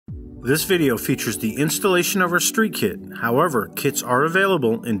This video features the installation of our street kit. However, kits are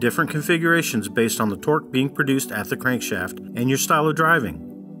available in different configurations based on the torque being produced at the crankshaft and your style of driving.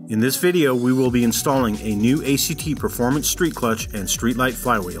 In this video, we will be installing a new ACT Performance Street Clutch and Street Light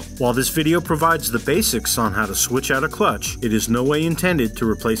Flywheel. While this video provides the basics on how to switch out a clutch, it is no way intended to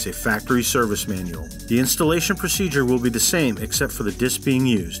replace a factory service manual. The installation procedure will be the same except for the disc being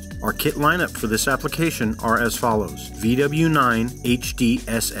used. Our kit lineup for this application are as follows: VW9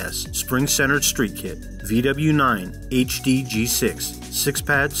 HDSS Spring-Centered Street Kit, VW9 HDG6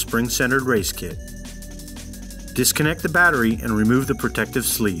 6-pad Spring-Centered Race Kit. Disconnect the battery and remove the protective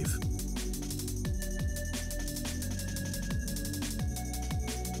sleeve.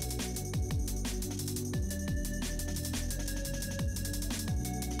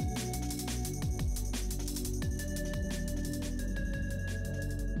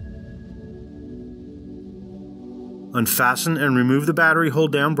 Unfasten and remove the battery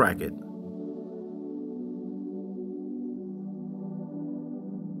hold-down bracket.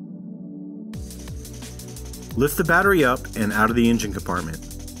 Lift the battery up and out of the engine compartment.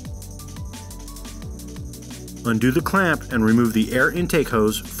 Undo the clamp and remove the air intake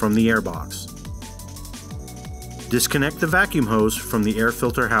hose from the airbox. Disconnect the vacuum hose from the air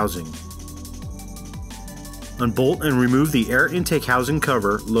filter housing. Unbolt and remove the air intake housing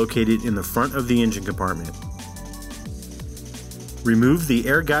cover located in the front of the engine compartment. Remove the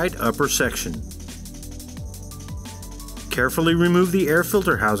air guide upper section. Carefully remove the air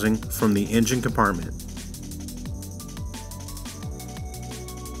filter housing from the engine compartment.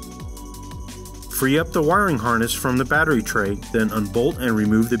 Free up the wiring harness from the battery tray, then unbolt and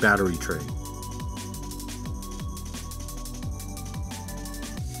remove the battery tray.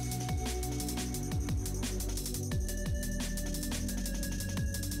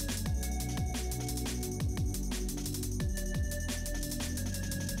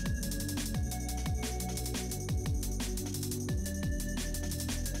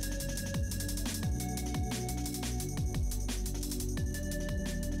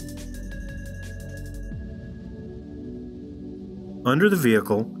 Under the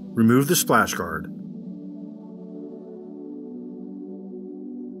vehicle, remove the splash guard.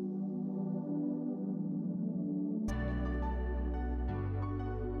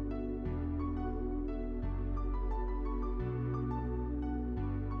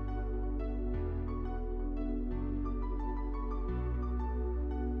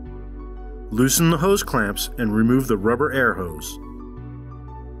 Loosen the hose clamps and remove the rubber air hose.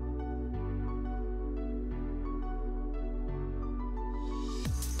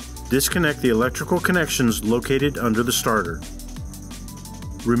 Disconnect the electrical connections located under the starter.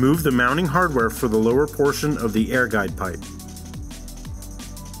 Remove the mounting hardware for the lower portion of the air guide pipe.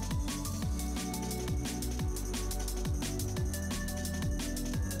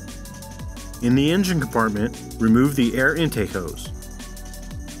 In the engine compartment, remove the air intake hose.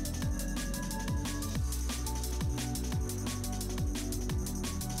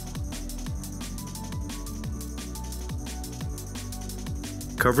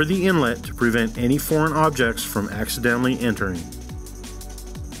 Cover the inlet to prevent any foreign objects from accidentally entering.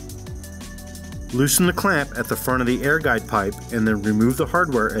 Loosen the clamp at the front of the air guide pipe and then remove the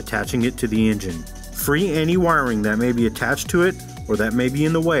hardware attaching it to the engine. Free any wiring that may be attached to it or that may be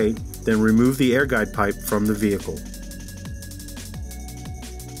in the way, then remove the air guide pipe from the vehicle.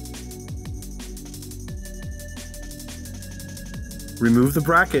 Remove the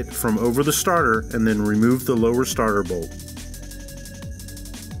bracket from over the starter and then remove the lower starter bolt.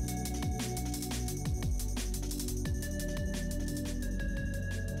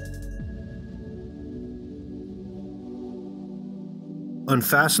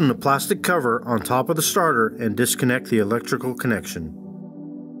 Unfasten the plastic cover on top of the starter and disconnect the electrical connection.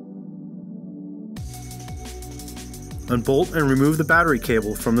 Unbolt and remove the battery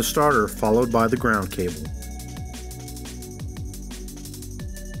cable from the starter, followed by the ground cable.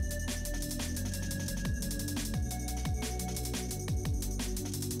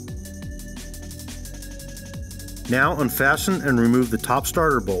 Now unfasten and remove the top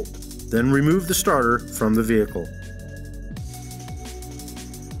starter bolt, then remove the starter from the vehicle.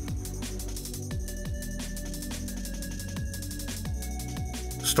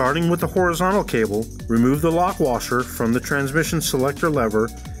 Starting with the horizontal cable, remove the lock washer from the transmission selector lever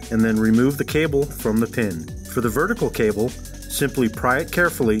and then remove the cable from the pin. For the vertical cable, simply pry it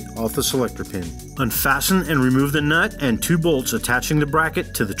carefully off the selector pin. Unfasten and remove the nut and 2 bolts attaching the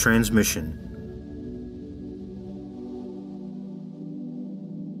bracket to the transmission.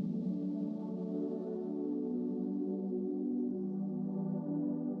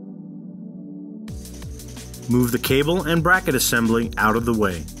 Move the cable and bracket assembly out of the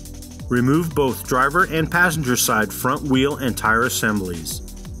way. Remove both driver and passenger side front wheel and tire assemblies.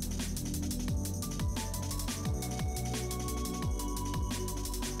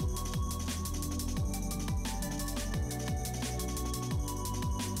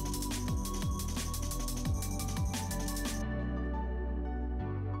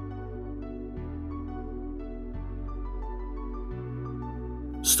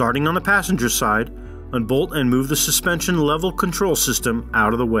 Starting on the passenger side, unbolt and move the suspension level control system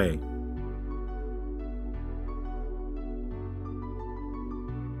out of the way.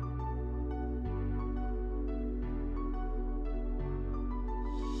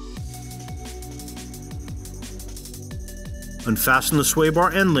 Unfasten the sway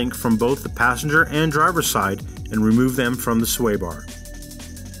bar end link from both the passenger and driver side and remove them from the sway bar.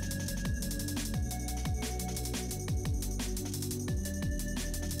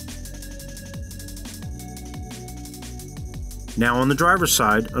 Now on the driver's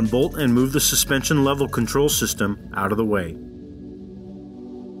side, unbolt and move the suspension level control system out of the way.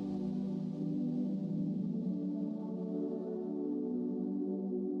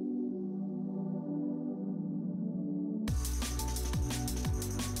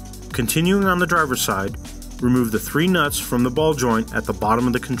 Continuing on the driver's side, remove the 3 nuts from the ball joint at the bottom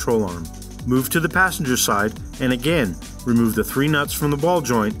of the control arm. Move to the passenger side and again remove the 3 nuts from the ball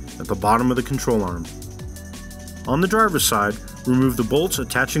joint at the bottom of the control arm. On the driver's side, remove the bolts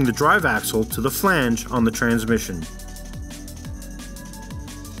attaching the drive axle to the flange on the transmission.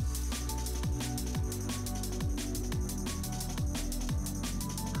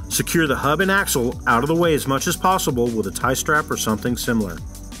 Secure the hub and axle out of the way as much as possible with a tie strap or something similar.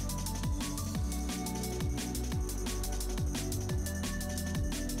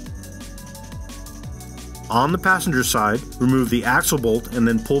 On the passenger side, remove the axle bolt and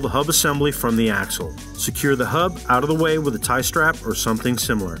then pull the hub assembly from the axle. Secure the hub out of the way with a tie strap or something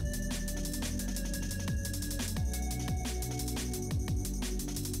similar.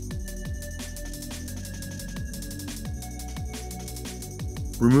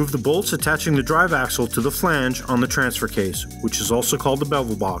 Remove the bolts attaching the drive axle to the flange on the transfer case, which is also called the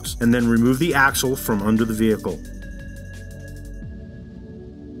bevel box, and then remove the axle from under the vehicle.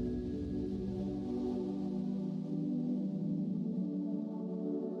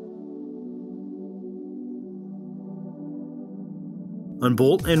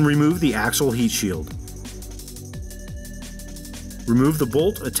 Unbolt and remove the axle heat shield. Remove the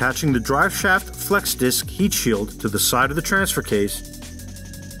bolt attaching the drive shaft flex disc heat shield to the side of the transfer case,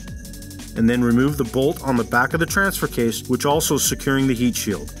 and then remove the bolt on the back of the transfer case, which also is securing the heat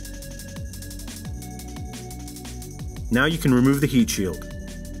shield. Now you can remove the heat shield.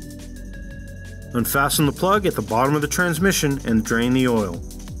 Unfasten the plug at the bottom of the transmission and drain the oil.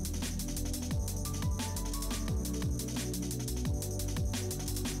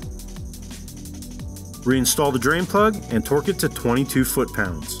 Reinstall the drain plug and torque it to 22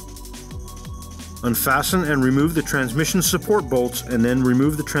 foot-pounds. Unfasten and remove the transmission support bolts and then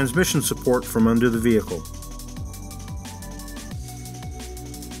remove the transmission support from under the vehicle.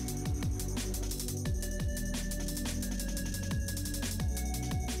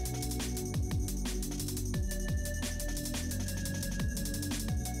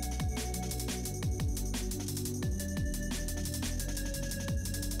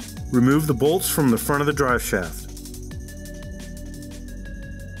 Remove the bolts from the front of the drive shaft.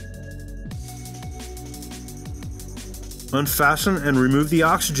 Unfasten and remove the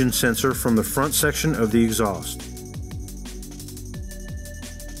oxygen sensor from the front section of the exhaust.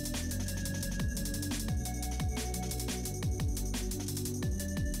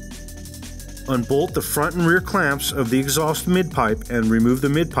 Unbolt the front and rear clamps of the exhaust mid-pipe and remove the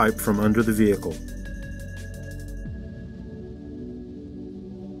mid-pipe from under the vehicle.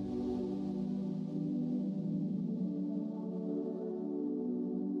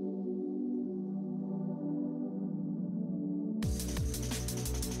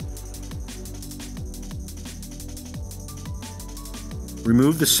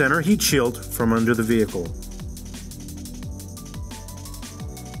 Remove the center heat shield from under the vehicle.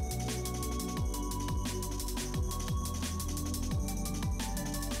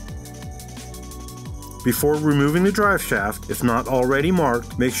 Before removing the drive shaft, if not already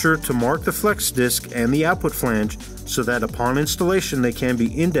marked, make sure to mark the flex disc and the output flange so that upon installation they can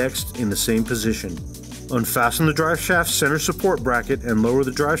be indexed in the same position. Unfasten the drive shaft center support bracket and lower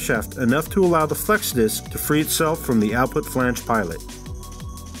the drive shaft enough to allow the flex disc to free itself from the output flange pilot.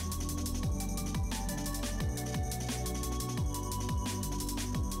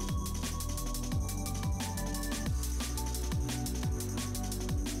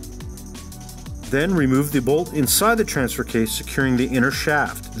 Then remove the bolt inside the transfer case securing the inner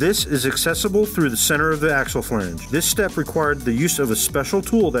shaft. This is accessible through the center of the axle flange. This step required the use of a special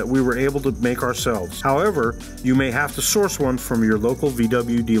tool that we were able to make ourselves. However, you may have to source one from your local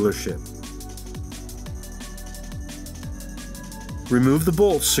VW dealership. Remove the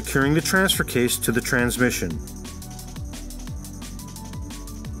bolts securing the transfer case to the transmission.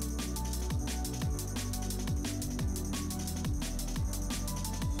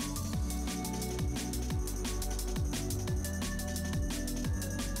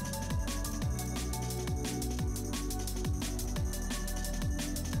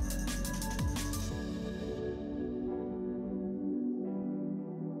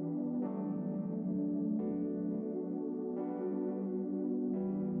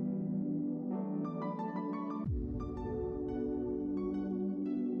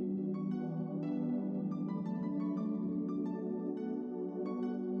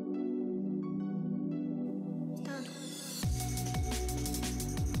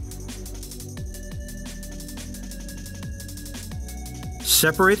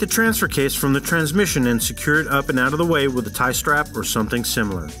 Separate the transfer case from the transmission and secure it up and out of the way with a tie strap or something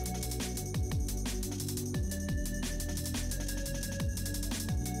similar.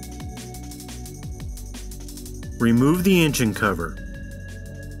 Remove the engine cover.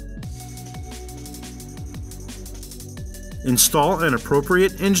 Install an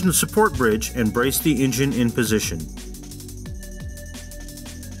appropriate engine support bridge and brace the engine in position.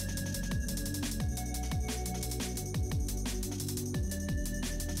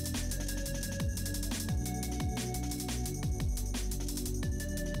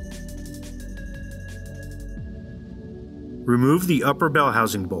 Remove the upper bell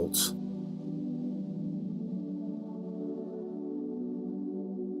housing bolts.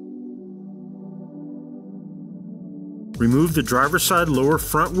 Remove the driver's side lower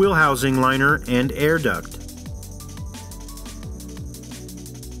front wheel housing liner and air duct.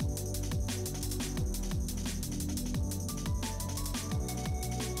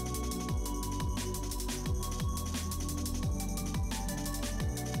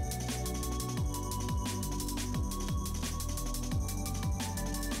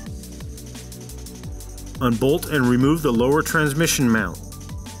 Unbolt and remove the lower transmission mount.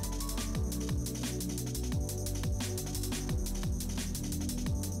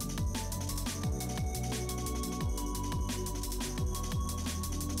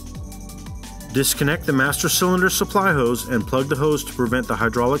 Disconnect the master cylinder supply hose and plug the hose to prevent the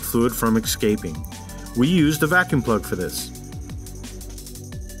hydraulic fluid from escaping. We used a vacuum plug for this.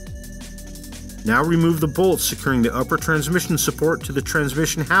 Now remove the bolts securing the upper transmission support to the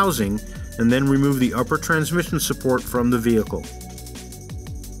transmission housing, and then remove the upper transmission support from the vehicle.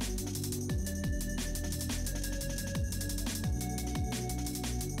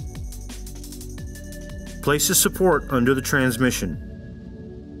 Place the support under the transmission.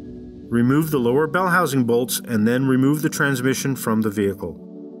 Remove the lower bell housing bolts and then remove the transmission from the vehicle.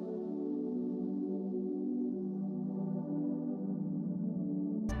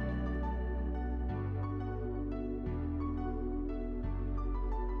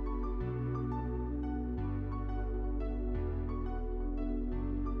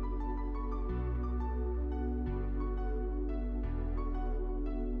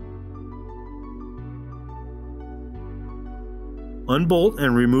 Unbolt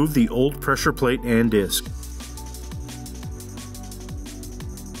and remove the old pressure plate and disc.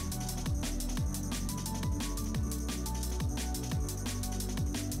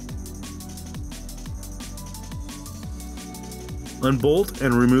 Unbolt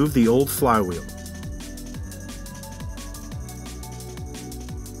and remove the old flywheel.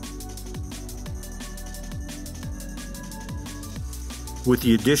 With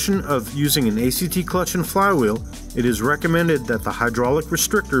the addition of using an ACT clutch and flywheel, it is recommended that the hydraulic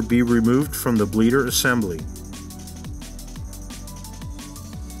restrictor be removed from the bleeder assembly.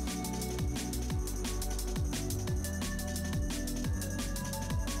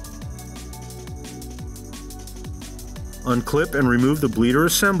 Unclip and remove the bleeder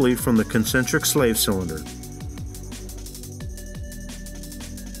assembly from the concentric slave cylinder.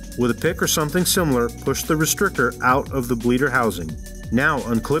 With a pick or something similar, push the restrictor out of the bleeder housing. Now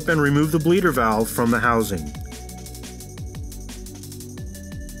unclip and remove the bleeder valve from the housing.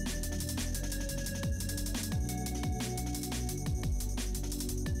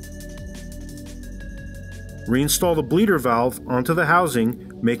 Reinstall the bleeder valve onto the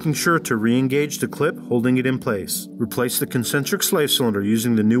housing, making sure to re-engage the clip holding it in place. Replace the concentric slave cylinder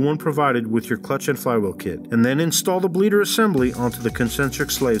using the new one provided with your clutch and flywheel kit, and then install the bleeder assembly onto the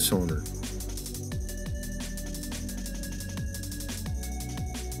concentric slave cylinder.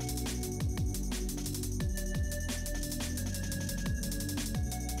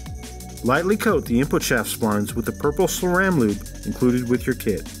 Lightly coat the input shaft splines with the purple Ceram lube included with your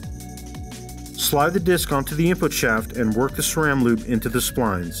kit. Slide the disc onto the input shaft and work the Ceram lube into the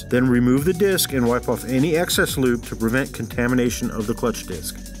splines. Then remove the disc and wipe off any excess lube to prevent contamination of the clutch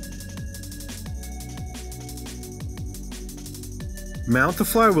disc. Mount the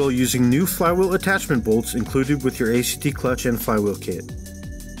flywheel using new flywheel attachment bolts included with your ACT clutch and flywheel kit.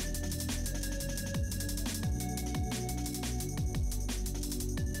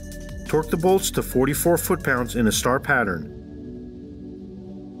 Torque the bolts to 44 foot-pounds in a star pattern.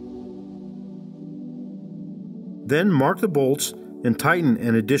 Then mark the bolts and tighten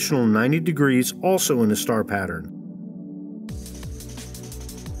an additional 90 degrees also in a star pattern.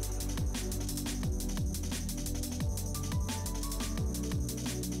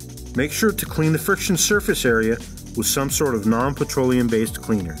 Make sure to clean the friction surface area with some sort of non-petroleum based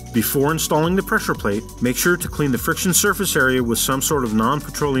cleaner. Before installing the pressure plate, make sure to clean the friction surface area with some sort of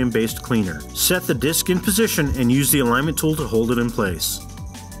non-petroleum based cleaner. Set the disc in position and use the alignment tool to hold it in place.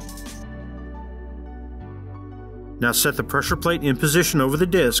 Now set the pressure plate in position over the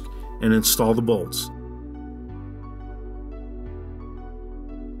disc and install the bolts.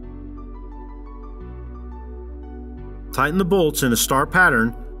 Tighten the bolts in a star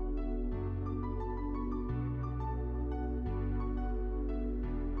pattern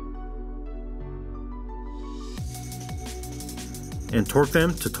and torque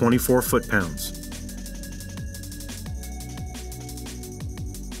them to 24 foot-pounds.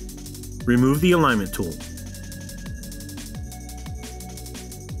 Remove the alignment tool.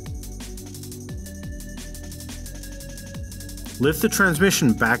 Lift the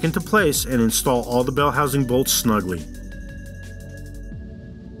transmission back into place and install all the bell housing bolts snugly.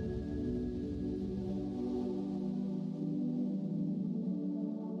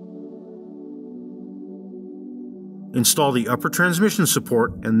 Install the upper transmission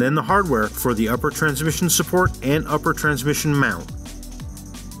support and then the hardware for the upper transmission support and upper transmission mount.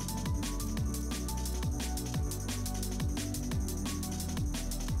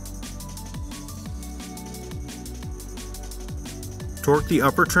 Torque the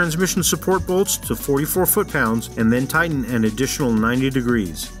upper transmission support bolts to 44 foot-pounds and then tighten an additional 90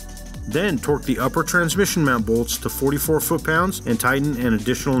 degrees. Then torque the upper transmission mount bolts to 44 foot-pounds and tighten an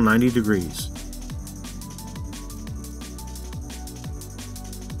additional 90 degrees.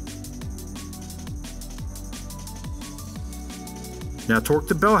 Now torque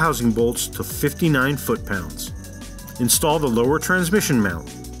the bell housing bolts to 59 foot-pounds. Install the lower transmission mount.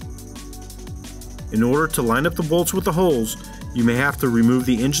 In order to line up the bolts with the holes, you may have to remove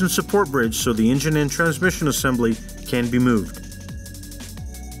the engine support bridge so the engine and transmission assembly can be moved.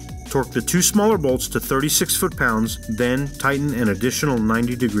 Torque the two smaller bolts to 36 foot-pounds, then tighten an additional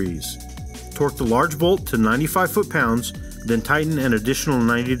 90 degrees. Torque the large bolt to 95 foot-pounds, then tighten an additional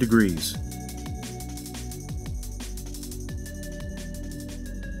 90 degrees.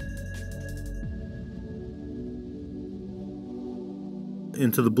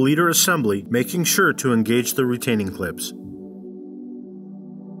 Into the bleeder assembly, making sure to engage the retaining clips.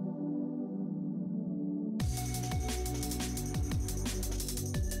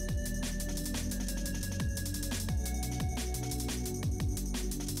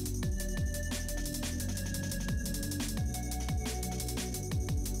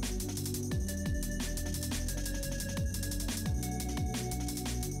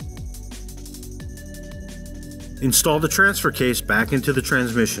 Install the transfer case back into the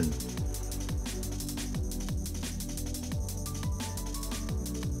transmission.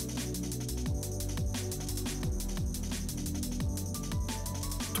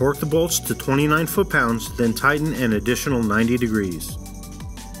 Torque the bolts to 29 foot-pounds, then tighten an additional 90 degrees.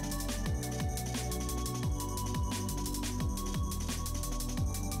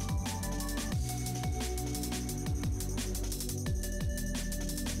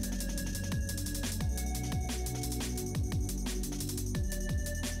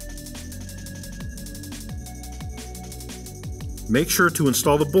 Make sure to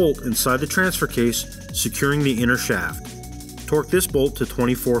install the bolt inside the transfer case, securing the inner shaft. Torque this bolt to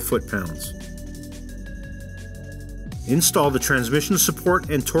 24 foot-pounds. Install the transmission support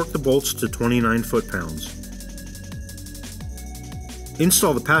and torque the bolts to 29 foot-pounds.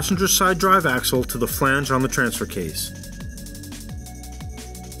 Install the passenger side drive axle to the flange on the transfer case.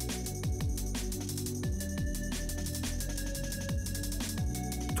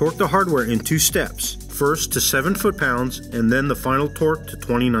 Torque the hardware in two steps. First to 7 foot-pounds and then the final torque to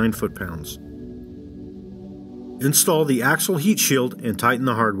 29 foot-pounds. Install the axle heat shield and tighten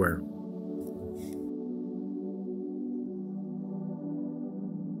the hardware.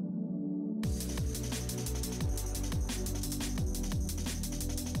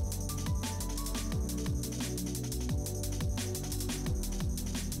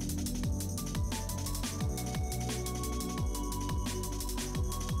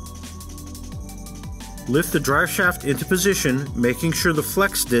 Lift the drive shaft into position, making sure the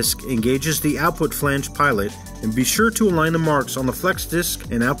flex disc engages the output flange pilot, and be sure to align the marks on the flex disc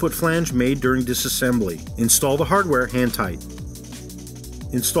and output flange made during disassembly. Install the hardware hand tight.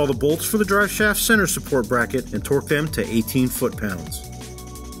 Install the bolts for the drive shaft center support bracket and torque them to 18 foot-pounds.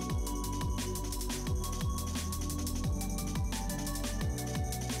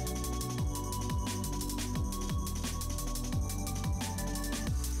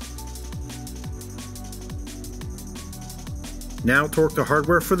 Now torque the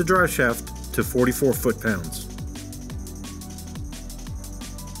hardware for the drive shaft to 44 foot-pounds.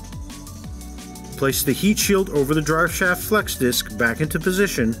 Place the heat shield over the drive shaft flex disc back into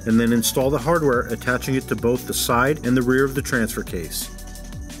position and then install the hardware, attaching it to both the side and the rear of the transfer case.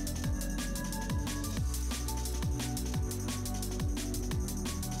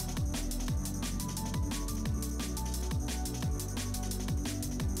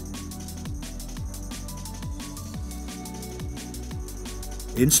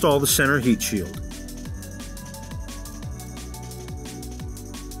 Install the center heat shield.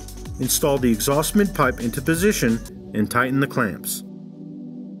 Install the exhaust mid-pipe into position and tighten the clamps.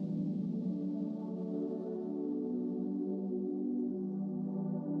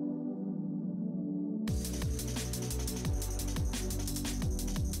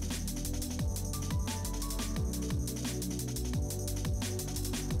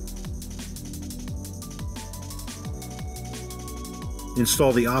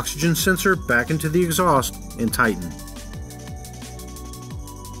 Install the oxygen sensor back into the exhaust and tighten.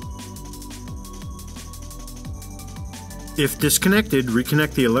 If disconnected,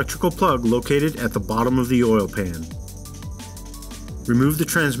 reconnect the electrical plug located at the bottom of the oil pan. Remove the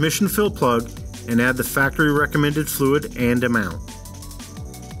transmission fill plug and add the factory recommended fluid and amount.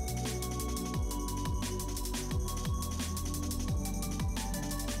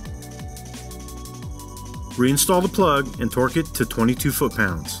 Reinstall the plug and torque it to 22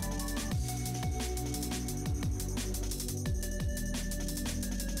 foot-pounds.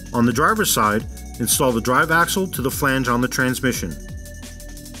 On the driver's side, install the drive axle to the flange on the transmission.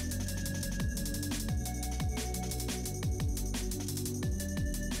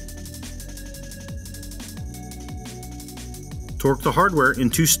 Torque the hardware in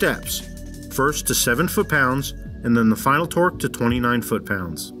 2 steps, first to 7 foot-pounds and then the final torque to 29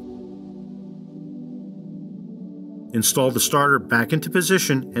 foot-pounds. Install the starter back into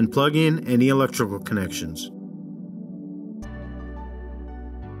position and plug in any electrical connections.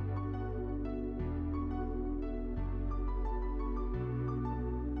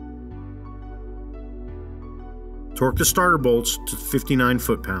 Torque the starter bolts to 59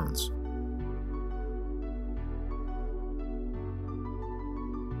 foot-pounds.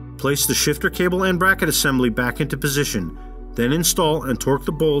 Place the shifter cable and bracket assembly back into position, then install and torque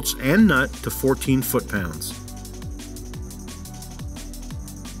the bolts and nut to 14 foot-pounds.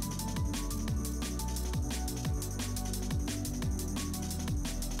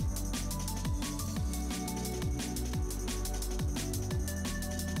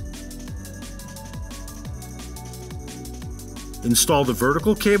 Install the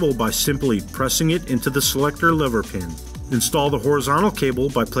vertical cable by simply pressing it into the selector lever pin. Install the horizontal cable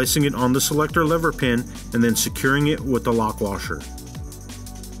by placing it on the selector lever pin and then securing it with the lock washer.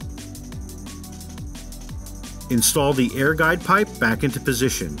 Install the air guide pipe back into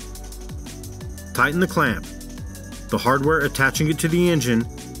position. Tighten the clamp, the hardware attaching it to the engine,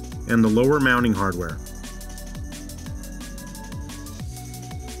 and the lower mounting hardware.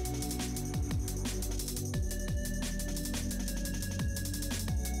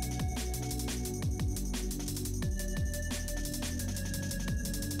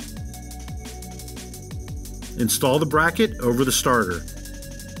 Install the bracket over the starter.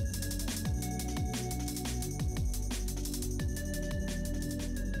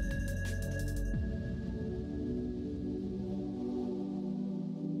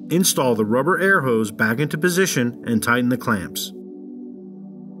 Install the rubber air hose back into position and tighten the clamps.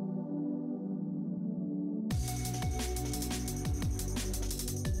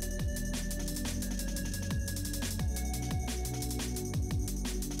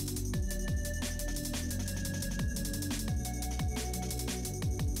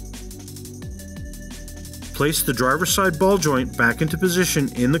 Place the driver's side ball joint back into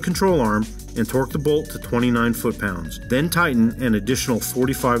position in the control arm and torque the bolt to 29 foot-pounds. Then tighten an additional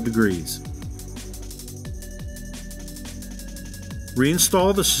 45 degrees.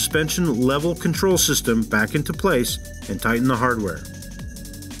 Reinstall the suspension level control system back into place and tighten the hardware.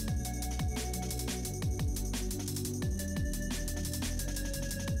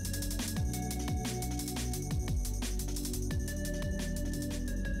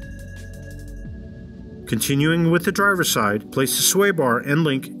 Continuing with the driver's side, place the sway bar end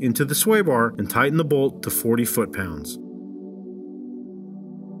link into the sway bar and tighten the bolt to 40 foot-pounds.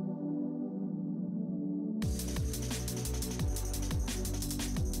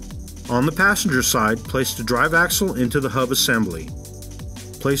 On the passenger side, place the drive axle into the hub assembly.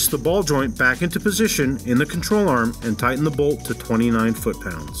 Place the ball joint back into position in the control arm and tighten the bolt to 29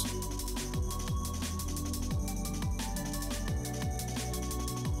 foot-pounds.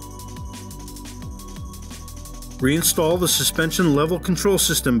 Reinstall the suspension level control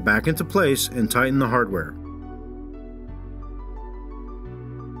system back into place and tighten the hardware.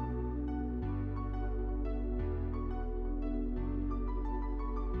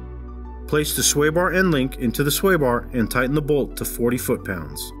 Place the sway bar end link into the sway bar and tighten the bolt to 40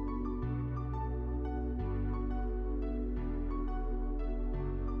 foot-pounds.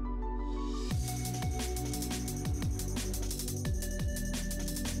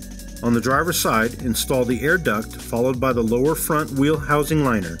 On the driver's side, install the air duct followed by the lower front wheel housing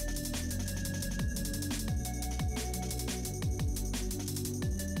liner.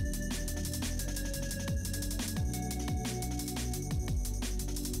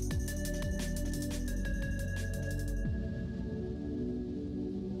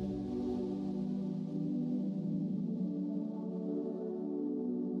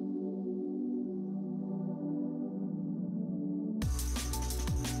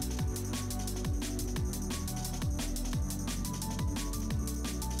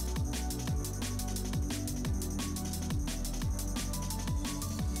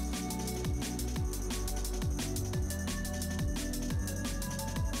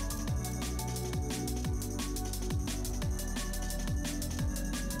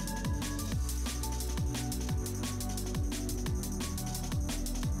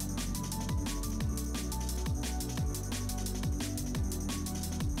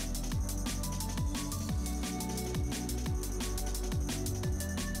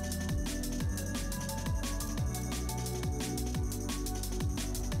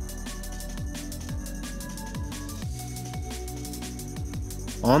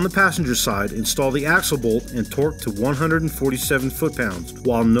 On the passenger side, install the axle bolt and torque to 147 foot-pounds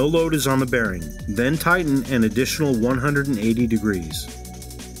while no load is on the bearing. Then tighten an additional 180 degrees.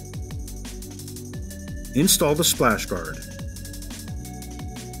 Install the splash guard.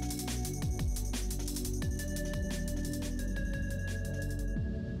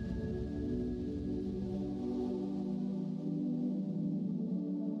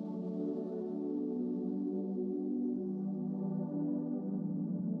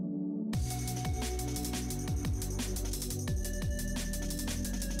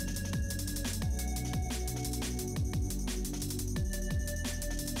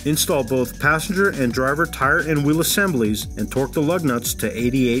 Install both passenger and driver tire and wheel assemblies and torque the lug nuts to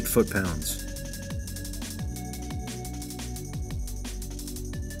 88 foot-pounds.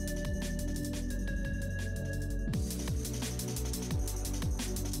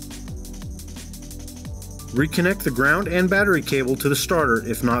 Reconnect the ground and battery cable to the starter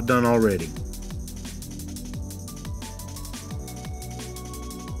if not done already.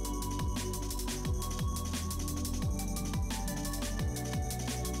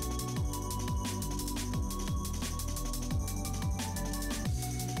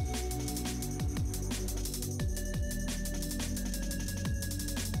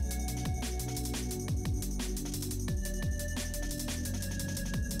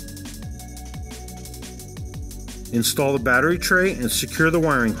 Install the battery tray and secure the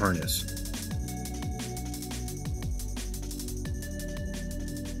wiring harness.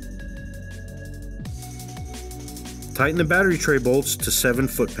 Tighten the battery tray bolts to 7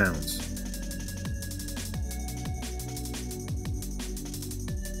 foot-pounds.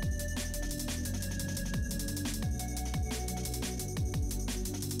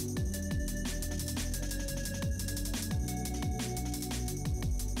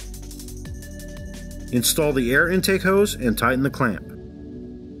 Install the air intake hose and tighten the clamp.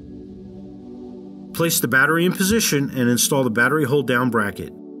 Place the battery in position and install the battery hold-down bracket.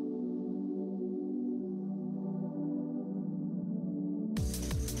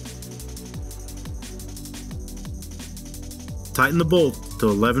 Tighten the bolt to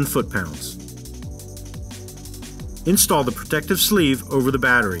 11 foot-pounds. Install the protective sleeve over the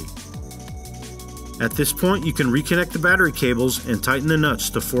battery. At this point, you can reconnect the battery cables and tighten the nuts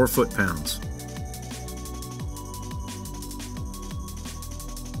to 4 foot-pounds.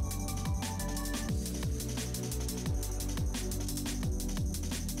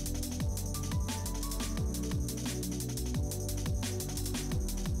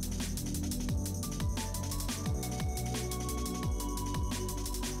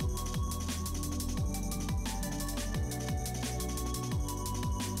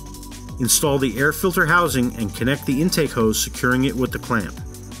 Install the air filter housing and connect the intake hose, securing it with the clamp.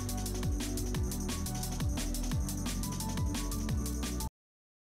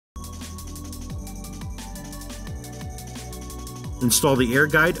 Install the air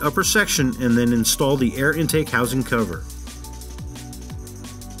guide upper section and then install the air intake housing cover.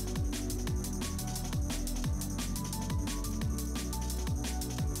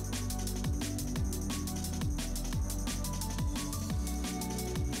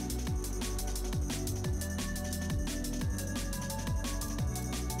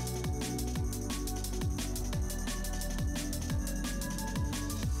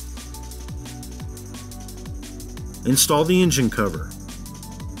 Install the engine cover.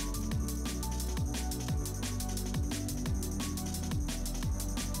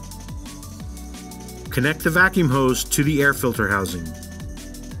 Connect the vacuum hose to the air filter housing.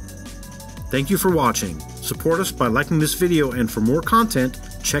 Thank you for watching. Support us by liking this video, and for more content,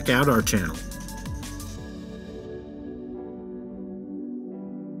 check out our channel.